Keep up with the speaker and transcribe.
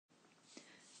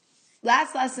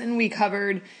Last lesson, we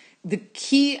covered the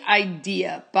key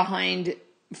idea behind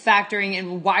factoring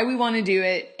and why we want to do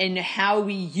it and how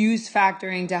we use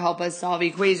factoring to help us solve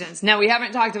equations. Now, we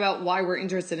haven't talked about why we're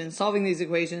interested in solving these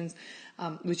equations,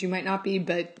 which you might not be,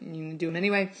 but you do them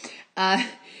anyway.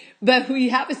 But we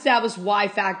have established why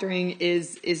factoring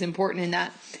is important in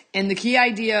that. And the key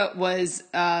idea was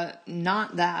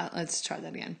not that. Let's try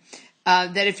that again.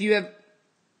 That if you have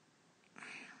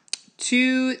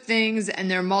two things and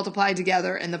they're multiplied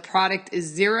together and the product is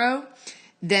 0,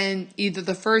 then either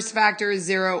the first factor is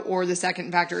 0 or the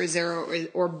second factor is 0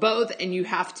 or both, and you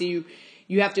have to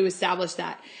establish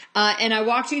that. And I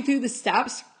walked you through the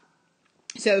steps.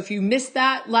 So if you missed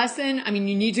that lesson,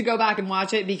 you need to go back and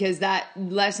watch it because that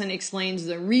lesson explains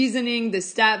the reasoning, the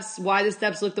steps, why the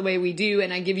steps look the way we do.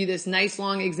 And I give you this nice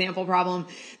long example problem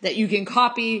that you can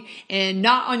copy, and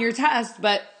not on your test,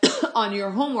 but on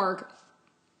your homework.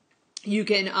 You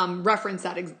can reference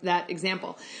that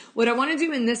example. What I want to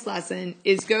do in this lesson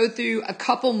is go through a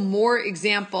couple more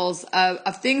examples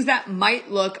of things that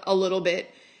might look a little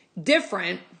bit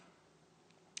different,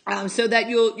 so that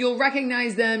you'll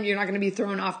recognize them. You're not going to be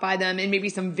thrown off by them, and maybe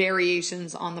some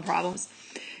variations on the problems.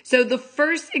 So the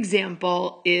first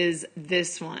example is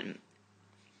this one.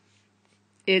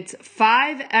 It's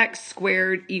 5x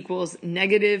squared equals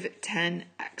negative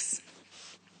 10x.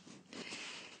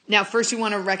 Now, first you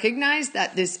want to recognize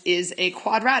that this is a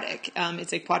quadratic.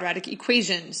 It's a quadratic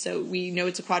equation. So we know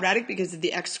it's a quadratic because of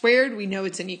the x squared. We know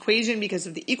it's an equation because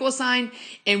of the equal sign.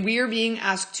 And we are being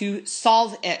asked to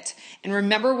solve it. And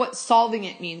remember what solving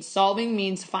it means. Solving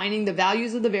means finding the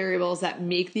values of the variables that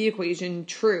make the equation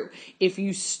true. If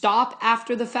you stop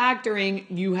after the factoring,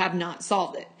 you have not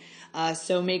solved it.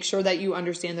 So make sure that you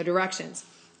understand the directions.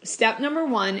 Step number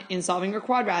 1 in solving a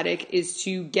quadratic is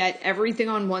to get everything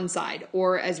on one side,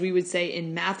 or as we would say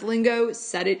in math lingo,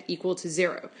 set it equal to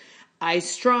 0. I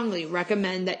strongly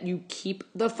recommend that you keep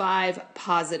the 5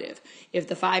 positive. If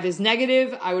the 5 is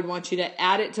negative, I would want you to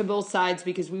add it to both sides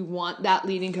because we want that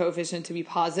leading coefficient to be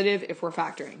positive if we're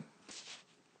factoring.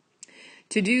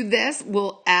 To do this,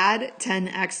 we'll add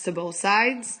 10x to both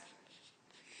sides.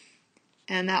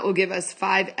 And that will give us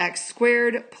 5x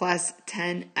squared plus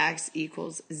 10x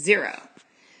equals 0.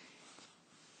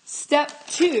 Step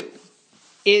 2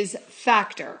 is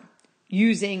factor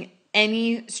using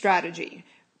any strategy.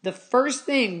 The first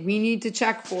thing we need to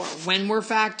check for when we're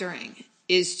factoring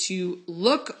is to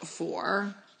look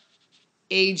for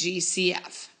a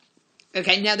GCF.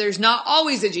 Okay, now there's not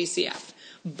always a GCF.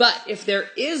 But if there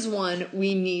is one,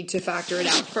 we need to factor it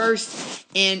out first.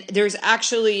 And there's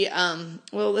actually,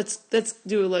 let's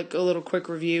do a little quick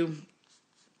review,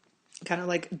 kind of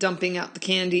like dumping out the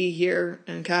candy here,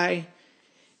 okay?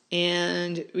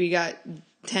 And we got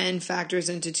 10 factors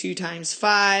into 2 times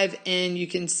 5, and you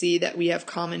can see that we have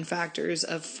common factors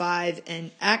of 5 and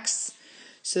x.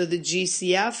 So the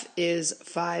GCF is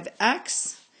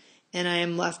 5x, and I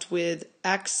am left with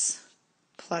x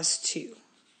plus 2.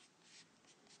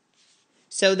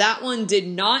 So that one did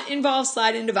not involve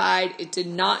slide and divide. It did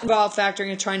not involve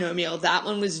factoring a trinomial. That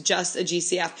one was just a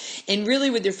GCF. And really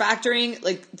with your factoring,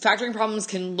 factoring problems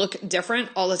can look different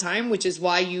all the time, which is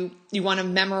why you want to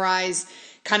memorize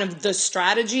kind of the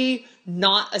strategy,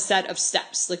 not a set of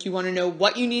steps. You want to know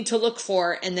what you need to look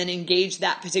for and then engage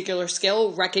that particular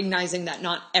skill, recognizing that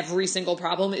not every single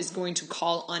problem is going to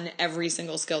call on every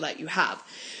single skill that you have.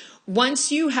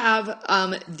 Once you have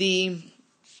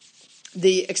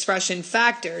the expression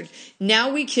factored, now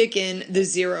we kick in the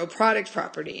zero product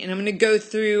property. And I'm going to go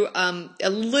through a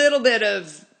little bit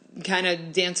of kind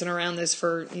of dancing around this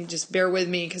just bear with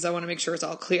me because I want to make sure it's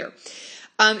all clear.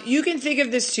 You can think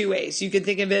of this 2 ways. You can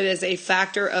think of it as a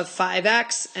factor of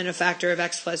 5x and a factor of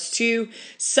x plus 2.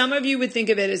 Some of you would think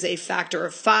of it as a factor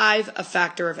of 5, a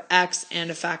factor of x, and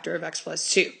a factor of x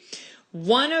plus 2.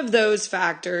 One of those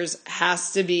factors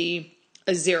has to be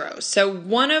a 0. So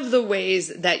one of the ways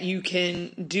that you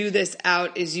can do this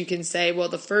out is you can say, well,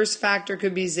 the first factor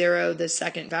could be 0, the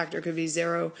second factor could be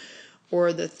 0,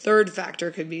 or the third factor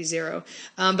could be 0.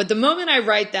 But the moment I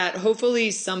write that,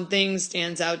 hopefully something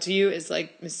stands out to you. Is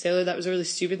like, Miss Taylor, that was a really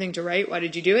stupid thing to write. Why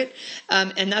did you do it?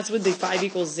 And that's with the 5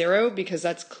 equals 0, because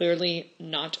that's clearly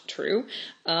not true,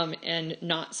 and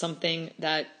not something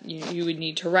that you would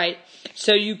need to write.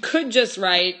 So you could just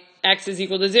write x is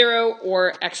equal to 0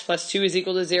 or x plus 2 is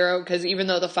equal to 0, because even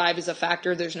though the 5 is a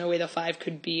factor, there's no way the 5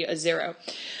 could be a 0.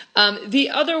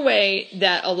 The other way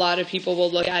that a lot of people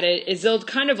will look at it is they'll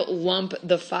kind of lump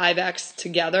the 5x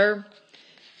together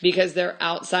because they're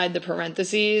outside the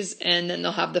parentheses, and then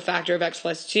they'll have the factor of x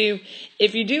plus 2.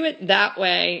 If you do it that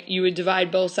way, you would divide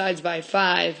both sides by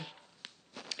 5,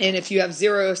 And if you have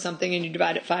 0 of something and you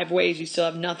divide it 5 ways, you still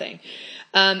have nothing.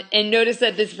 And notice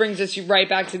that this brings us right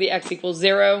back to the x equals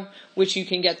 0, which you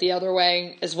can get the other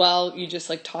way as well. You just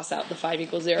like toss out the 5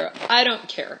 equals 0. I don't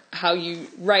care how you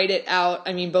write it out.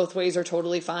 I mean, both ways are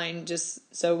totally fine, just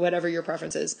so whatever your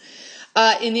preference is.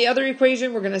 In the other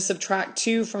equation, we're going to subtract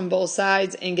 2 from both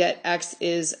sides and get x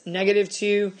is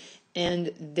 -2.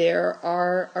 And there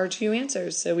are our two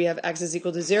answers. So we have x is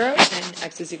equal to 0 and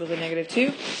x is equal to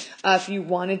 -2. If you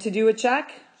wanted to do a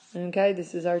check, okay,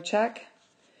 this is our check.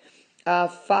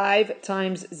 5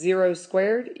 times 0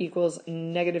 squared equals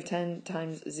 -10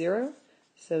 times 0.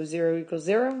 So 0 equals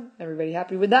 0. Everybody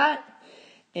happy with that?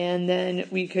 And then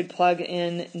we could plug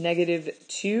in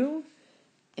 -2.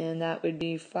 And that would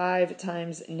be 5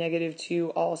 times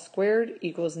 -2 all squared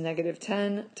equals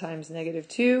 -10 times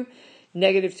 -2.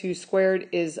 -2 squared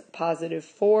is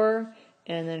 +4,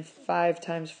 and then 5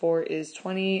 times 4 is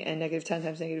 20, and -10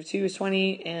 times -2 is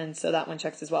 20, and so that one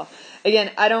checks as well.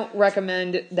 Again, I don't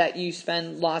recommend that you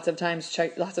spend lots of time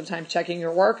checking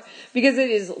your work because it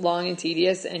is long and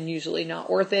tedious and usually not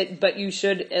worth it, but you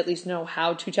should at least know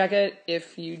how to check it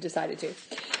if you decided to.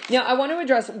 Now, I want to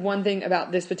address one thing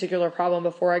about this particular problem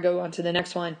before I go on to the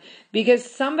next one, because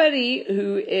somebody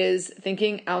who is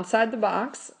thinking outside the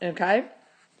box, okay,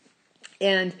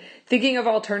 and thinking of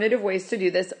alternative ways to do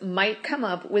this might come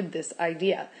up with this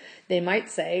idea. They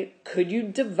might say, could you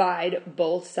divide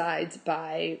both sides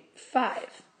by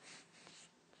 5?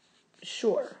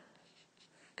 Sure.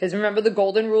 Because remember the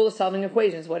golden rule of solving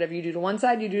equations. Whatever you do to one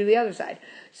side, you do to the other side.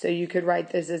 So you could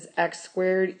write this as x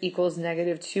squared equals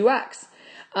 -2x.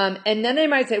 And then they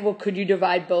might say, well, could you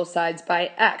divide both sides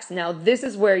by x? Now, this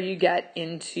is where you get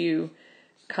into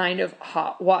kind of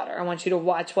hot water. I want you to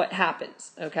watch what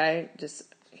happens, okay? Just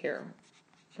here,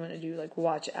 I'm going to do like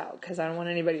watch out because I don't want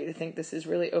anybody to think this is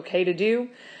really okay to do.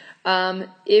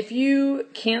 If you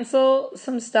cancel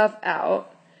some stuff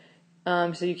out,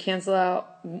 so you cancel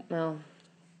out, well,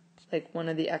 like one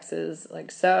of the x's, like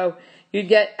so, you'd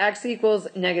get x equals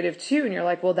 -2, and you're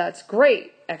like, well, that's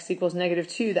great. X equals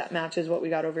 -2, that matches what we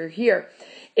got over here.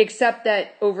 Except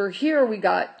that over here we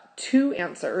got 2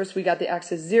 answers. We got the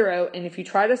x is 0, and if you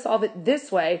try to solve it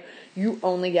this way, you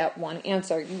only get one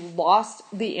answer. You lost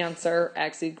the answer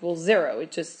x equals 0.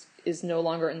 It just is no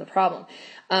longer in the problem.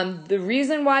 The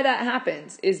reason why that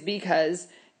happens is because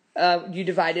you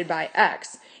divided by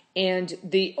x, and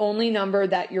the only number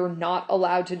that you're not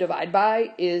allowed to divide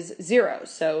by is 0.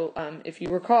 So if you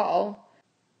recall,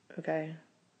 okay,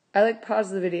 I like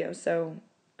paused the video, so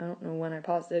I don't know when I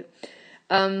paused it.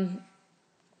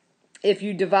 If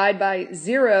you divide by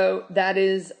 0, that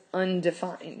is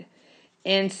undefined.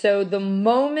 And so the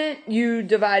moment you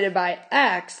divided by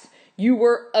x, you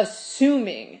were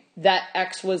assuming that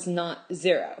x was not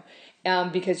 0.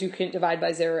 Because you couldn't divide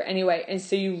by 0 anyway, and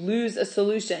so you lose a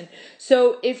solution.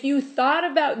 So if you thought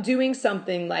about doing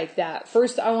something like that,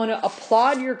 first I want to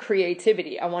applaud your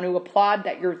creativity. I want to applaud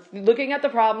that you're looking at the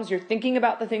problems, you're thinking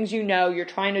about the things you know, you're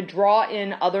trying to draw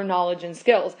in other knowledge and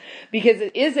skills, because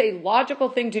it is a logical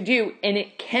thing to do, and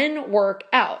it can work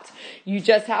out. You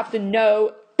just have to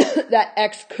know that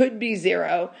x could be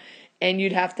 0, and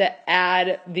you'd have to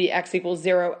add the x equals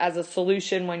 0 as a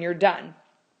solution when you're done.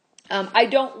 I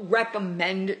don't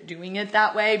recommend doing it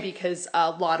that way because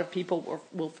a lot of people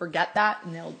will forget that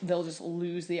and they'll just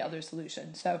lose the other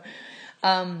solution. So,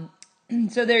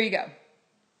 so there you go.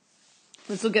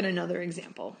 Let's look at another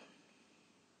example.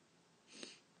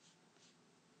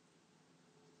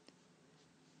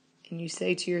 And you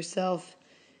say to yourself,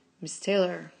 Miss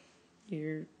Taylor,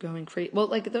 you're going crazy. Well,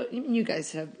 like you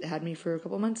guys have had me for a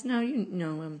couple months now. You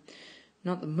know I'm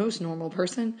not the most normal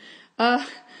person.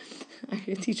 I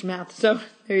can teach math, so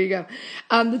there you go.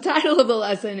 The title of the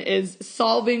lesson is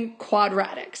Solving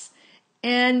Quadratics.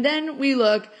 And then we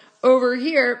look over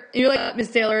here, you're like,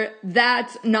 Miss Taylor,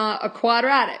 that's not a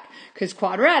quadratic, because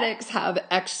quadratics have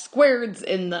x squareds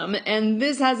in them, and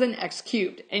this has an x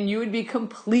cubed. And you would be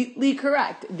completely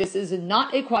correct. This is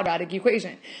not a quadratic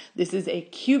equation. This is a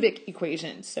cubic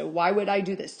equation. So why would I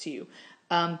do this to you?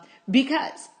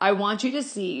 Because I want you to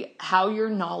see how your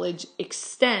knowledge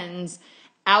extends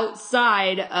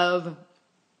outside of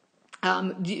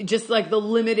just like the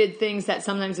limited things that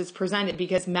sometimes it's presented,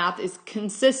 because math is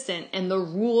consistent and the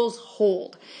rules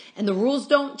hold. And the rules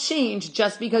don't change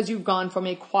just because you've gone from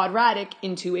a quadratic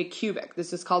into a cubic.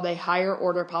 This is called a higher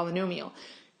order polynomial.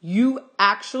 You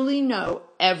actually know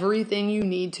everything you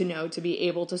need to know to be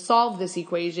able to solve this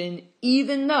equation,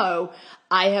 even though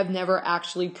I have never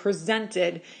actually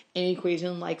presented an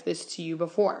equation like this to you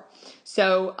before.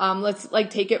 So let's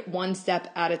take it one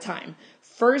step at a time.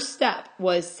 First step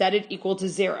was set it equal to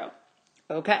 0.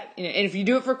 Okay, and if you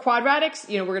do it for quadratics,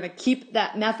 we're going to keep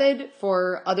that method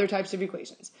for other types of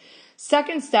equations.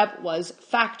 Second step was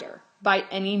factor by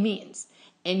any means.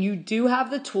 And you do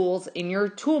have the tools in your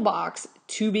toolbox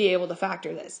to be able to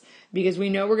factor this, because we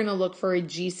know we're going to look for a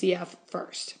GCF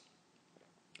first.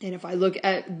 And if I look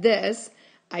at this,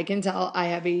 I can tell I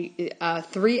have a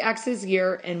 3 x's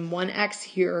here and 1 x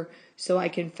here, so I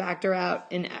can factor out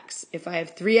an x. If I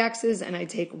have 3 x's and I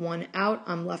take 1 out,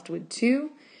 I'm left with 2.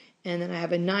 And then I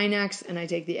have a 9x and I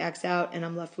take the x out and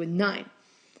I'm left with 9.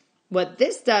 What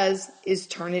this does is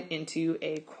turn it into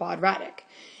a quadratic.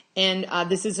 And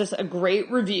this is just a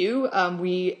great review.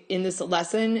 In this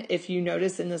lesson, if you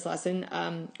notice in this lesson,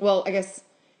 well, I guess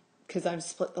because I've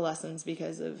split the lessons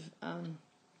because of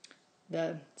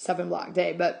the 7-block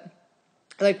day, but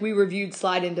like we reviewed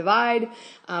slide and divide,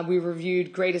 we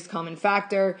reviewed greatest common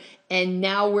factor, and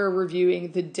now we're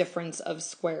reviewing the difference of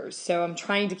squares. So I'm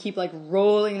trying to keep like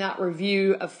rolling that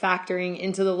review of factoring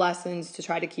into the lessons to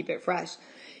try to keep it fresh.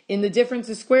 In the difference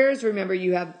of squares, remember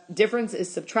you have difference is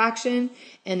subtraction,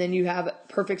 and then you have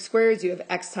perfect squares, you have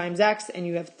x times x, and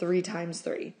you have 3 times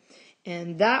 3.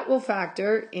 And that will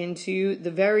factor into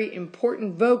the very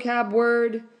important vocab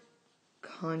word,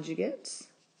 conjugates.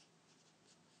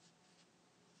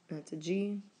 That's a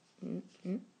G.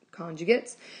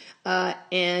 Conjugates.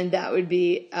 And that would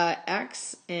be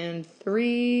x and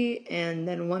 3, and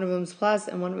then one of them's plus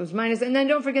and one of them's minus. And then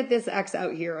don't forget this x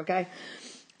out here, okay?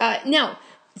 Now,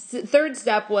 third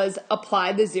step was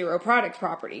apply the zero product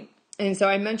property. And so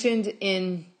I mentioned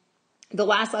in the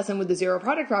last lesson with the zero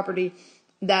product property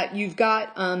that you've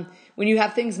got, when you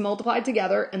have things multiplied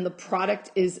together and the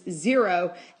product is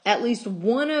 0, at least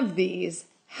one of these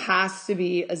has to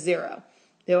be a 0.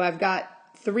 So I've got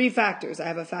 3 factors. I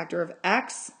have a factor of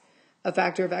x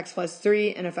plus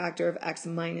 3, and a factor of x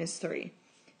minus 3.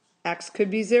 X could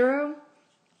be 0,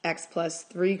 x plus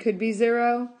 3 could be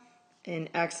 0, and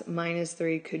x minus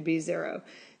 3 could be 0.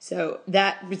 So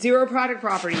that zero product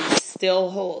property still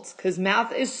holds because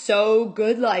math is so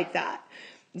good like that.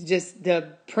 Just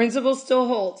the principles still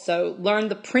hold. So learn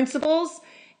the principles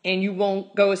and you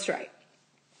won't go astray.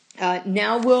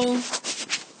 Now we'll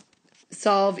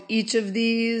solve each of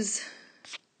these.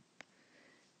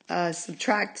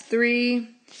 Subtract 3.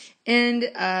 And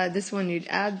this one you'd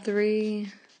add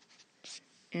 3.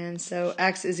 And so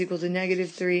x is equal to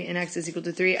negative 3 and x is equal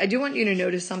to 3. I do want you to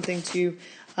notice something too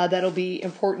that'll be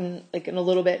important like in a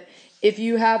little bit. If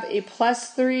you have a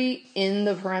plus 3 in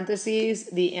the parentheses,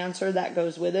 the answer that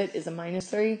goes with it is a minus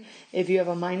 3. If you have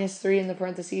a minus 3 in the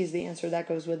parentheses, the answer that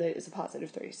goes with it is a positive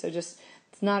 3. So just,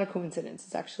 it's not a coincidence.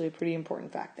 It's actually a pretty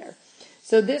important fact there.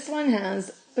 So this one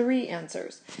has 3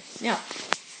 answers. Now,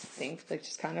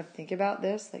 just kind of think about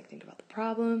this, think about the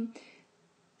problem.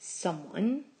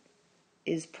 Someone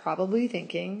is probably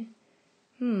thinking,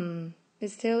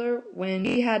 Ms. Taylor, when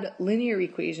we had linear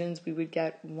equations, we would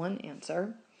get one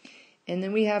answer. And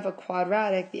then we have a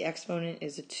quadratic, the exponent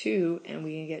is a 2, and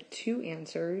we can get 2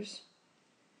 answers.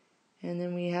 And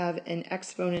then we have an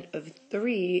exponent of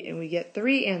 3, and we get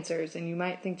 3 answers. And you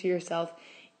might think to yourself,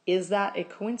 is that a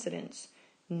coincidence?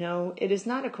 No, it is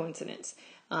not a coincidence.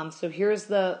 So here's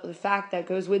the fact that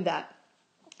goes with that.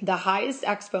 The highest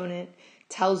exponent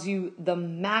tells you the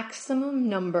maximum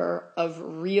number of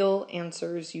real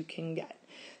answers you can get.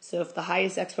 So if the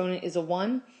highest exponent is a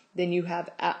 1, then you have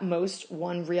at most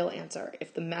 1 real answer.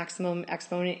 If the maximum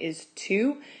exponent is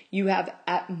 2, you have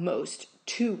at most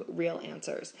 2 real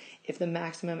answers. If the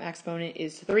maximum exponent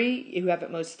is 3, you have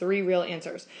at most 3 real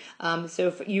answers. So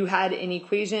if you had an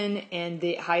equation and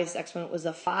the highest exponent was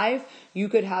a 5, you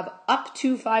could have up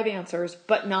to 5 answers,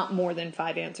 but not more than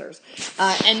 5 answers.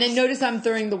 And then notice I'm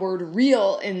throwing the word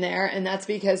real in there, and that's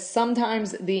because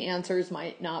sometimes the answers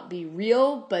might not be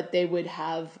real, but they would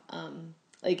have,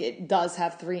 it does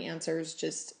have 3 answers,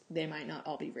 just they might not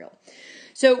all be real.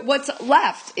 So what's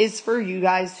left is for you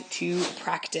guys to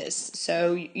practice.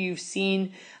 So you've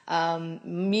seen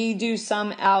me do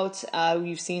some out.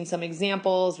 You've seen some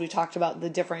examples. We talked about the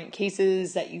different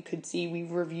cases that you could see.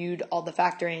 We've reviewed all the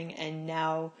factoring, and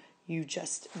now you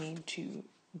just need to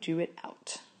do it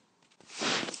out.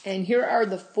 And here are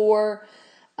the 4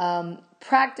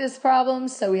 practice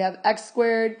problems. So we have x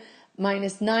squared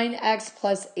minus 9x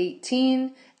plus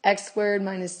 18. X squared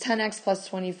minus 10x plus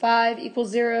 25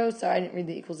 equals 0. Sorry, I didn't read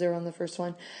the equals 0 on the first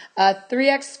one.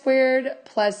 3x squared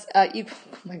plus, oh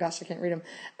my gosh, I can't read them,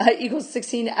 equals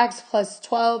 16x plus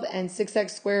 12, and 6x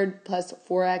squared plus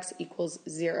 4x equals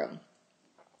 0.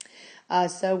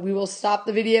 So we will stop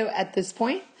the video at this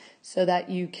point so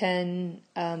that you can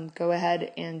go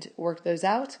ahead and work those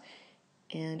out.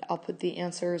 And I'll put the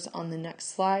answers on the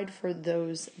next slide for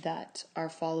those that are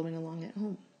following along at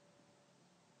home.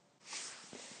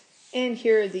 And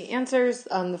here are the answers.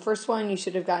 The first one, you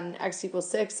should have gotten x equals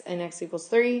 6 and x equals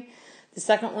 3. The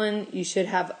second one, you should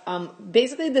have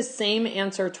basically the same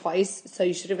answer twice. So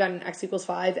you should have gotten x equals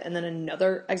 5 and then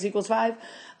another x equals 5.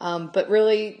 But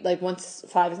really, like once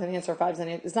 5 is an answer, 5 is an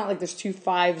answer. It's not like there's two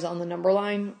 5s on the number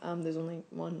line. There's only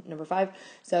one number 5.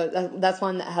 So that's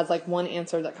one that has like one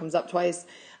answer that comes up twice.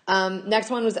 Next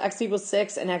one was x equals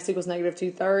 6 and x equals negative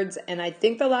 2/3. And I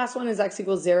think the last one is x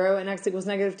equals 0 and x equals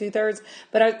negative 2/3.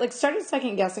 But I started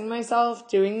second guessing myself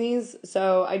doing these.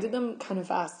 So I did them kind of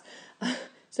fast.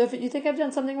 So if you think I've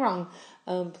done something wrong,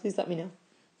 please let me know.